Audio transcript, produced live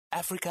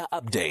Africa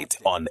Update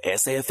on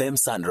SAFM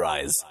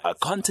Sunrise, a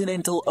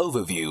continental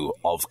overview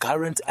of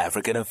current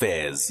African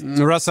affairs.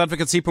 Russ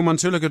Advocate Sipho,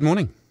 Mantula, good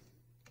morning.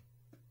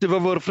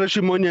 Fresh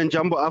morning and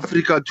Jumbo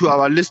Africa to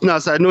our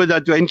listeners. I know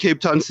that you're in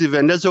Cape Town,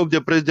 Stephen. Let's hope the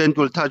president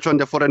will touch on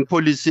the foreign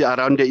policy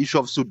around the issue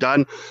of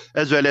Sudan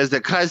as well as the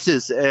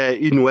crisis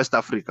in West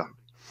Africa.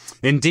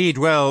 Indeed.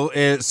 Well,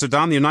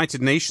 Sudan, the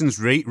United Nations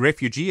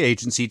Refugee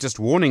Agency, just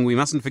warning we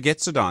mustn't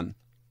forget Sudan.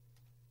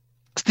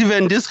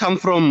 Stephen, this comes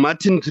from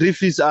Martin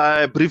Griffiths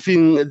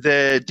briefing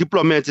the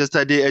diplomats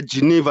yesterday at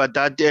Geneva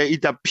that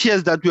it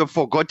appears that we have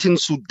forgotten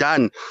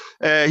Sudan.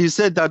 He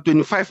said that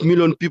 25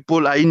 million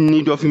people are in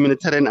need of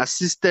humanitarian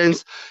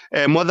assistance.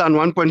 More than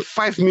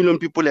 1.5 million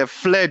people have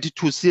fled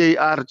to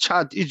CAR,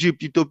 Chad,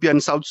 Egypt, Ethiopia,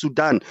 and South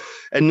Sudan.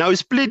 And now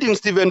he's pleading,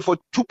 Stephen, for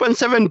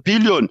 2.7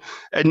 billion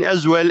and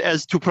as well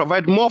as to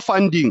provide more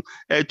funding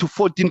to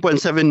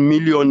 14.7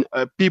 million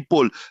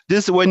people.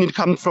 This, when it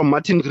comes from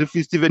Martin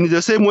Griffiths, Stephen, is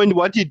the same when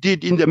what he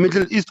did in the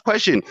Middle East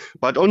question.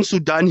 But on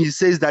Sudan, he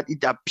says that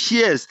it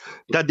appears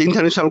that the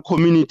international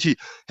community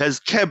has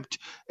kept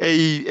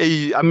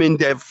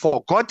they've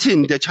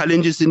forgotten the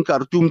challenges in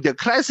Khartoum, the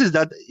crisis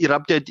that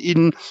erupted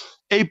in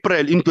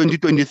April in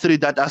 2023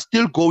 that are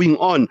still going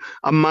on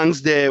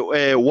amongst the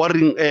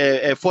warring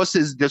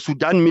forces, the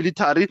Sudan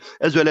military,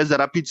 as well as the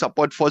rapid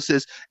support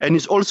forces. And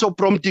it's also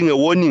prompting a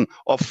warning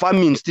of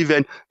famine,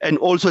 Stephen, and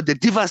also the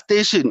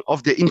devastation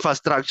of the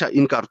infrastructure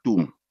in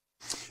Khartoum.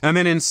 And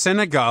then in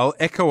Senegal,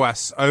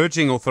 ECOWAS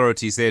urging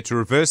authorities there to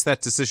reverse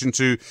that decision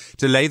to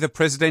delay the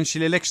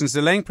presidential elections.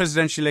 Delaying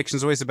presidential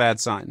elections is always a bad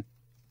sign.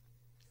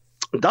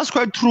 That's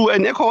quite true.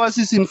 And ECOWAS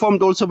is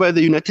informed also by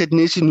the United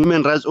Nations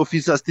Human Rights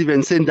Officer,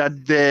 Stephen, saying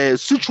that the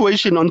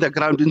situation on the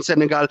ground in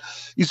Senegal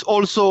is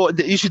also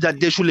the issue that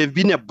there should have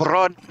been a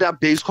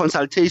broader-based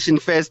consultation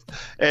first.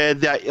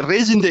 They are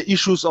raising the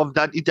issues of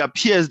that. It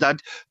appears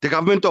that the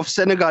government of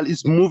Senegal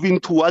is moving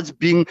towards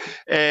being,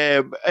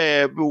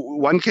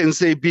 one can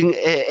say, being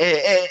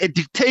a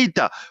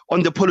dictator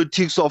on the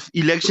politics of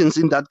elections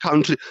in that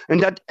country.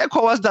 And that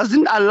ECOWAS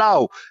doesn't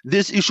allow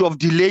this issue of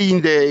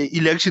delaying the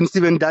elections,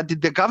 Stephen, that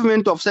the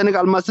government of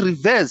Senegal must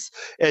reverse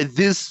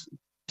this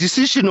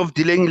decision of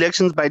delaying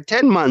elections by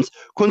 10 months,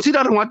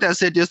 considering what I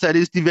said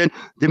yesterday, Stephen,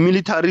 the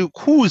military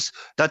coups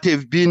that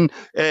have been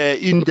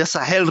in the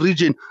Sahel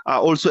region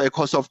are also a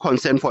cause of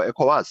concern for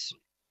ECOWAS.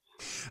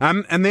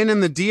 And then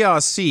in the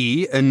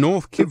DRC, in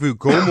North Kivu,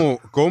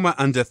 Goma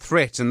under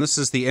threat, and this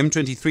is the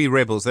M23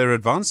 rebels, they're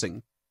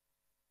advancing.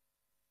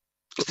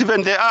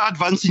 Stephen, they are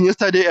advancing.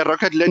 Yesterday, a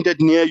rocket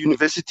landed near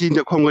university in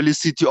the Congolese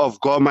city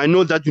of Goma. I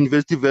know that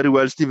university very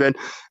well, Stephen.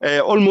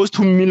 Almost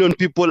 2 million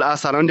people are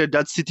surrounded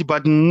that city,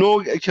 but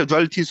no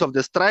casualties of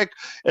the strike.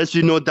 As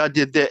you know, that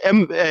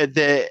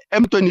the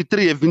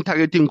M23 have been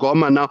targeting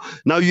Goma now.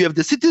 Now you have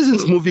the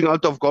citizens moving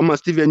out of Goma,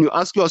 Stephen. You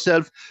ask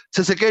yourself,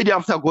 Tshisekedi,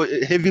 after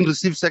having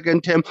received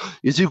second term,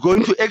 is he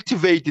going to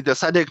activate the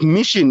SADC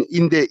mission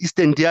in the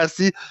Eastern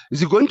DRC?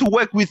 Is he going to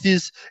work with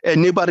his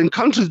neighboring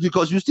countries?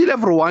 Because you still have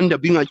Rwanda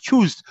being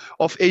accused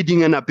of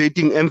aiding and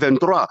abetting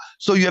M23.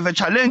 So you have a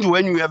challenge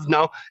when you have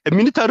now a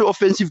military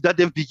offensive that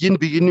have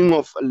beginning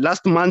of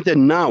last month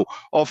and now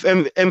of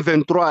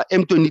M23,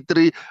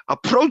 M23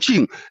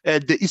 approaching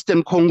the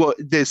Eastern Congo,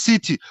 the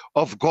city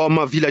of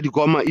Goma, Villa de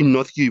Goma in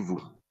North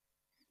Kivu.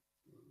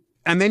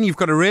 And then you've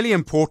got a really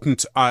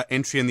important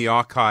entry in the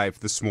archive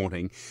this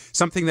morning,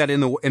 something that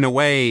in a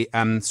way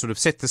sort of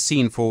set the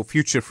scene for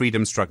future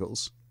freedom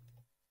struggles.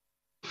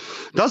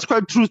 That's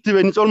quite true,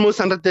 Stephen. It's almost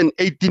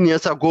 118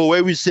 years ago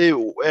where we say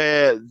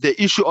the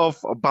issue of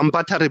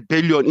Bambathas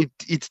rebellion,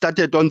 it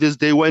started on this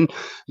day when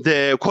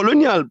the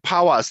colonial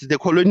powers, the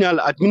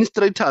colonial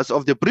administrators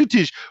of the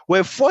British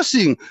were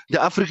forcing the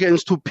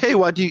Africans to pay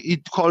what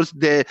it calls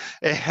a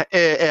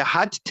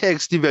hard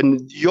tax,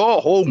 Stephen.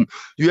 Your home,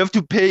 you have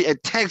to pay a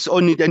tax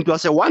on it. And it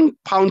was a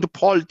 £1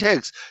 poll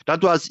tax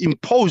that was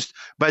imposed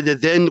by the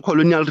then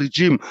colonial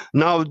regime.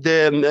 Now,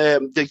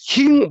 the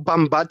King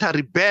Bambathas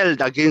rebelled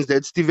against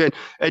that, Stephen,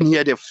 and he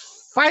had a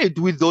fight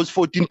with those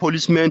 14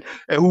 policemen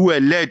who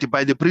were led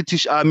by the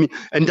British Army.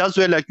 And that's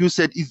where, like you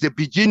said, is the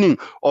beginning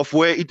of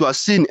where it was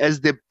seen as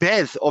the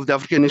birth of the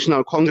African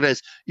National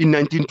Congress in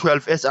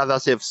 1912, as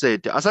others have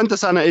said. Asante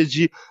Sana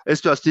SG,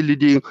 as you are still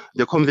leading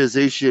the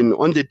conversation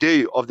on the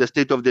day of the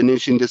State of the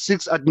Nation, the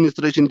sixth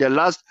administration, the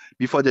last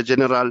before the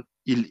general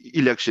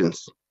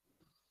elections.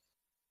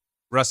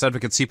 Russ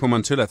Advocate Sipho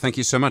Mantula, thank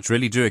you so much.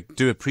 Really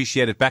do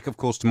appreciate it. Back, of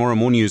course, tomorrow,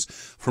 more news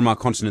from our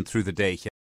continent through the day here.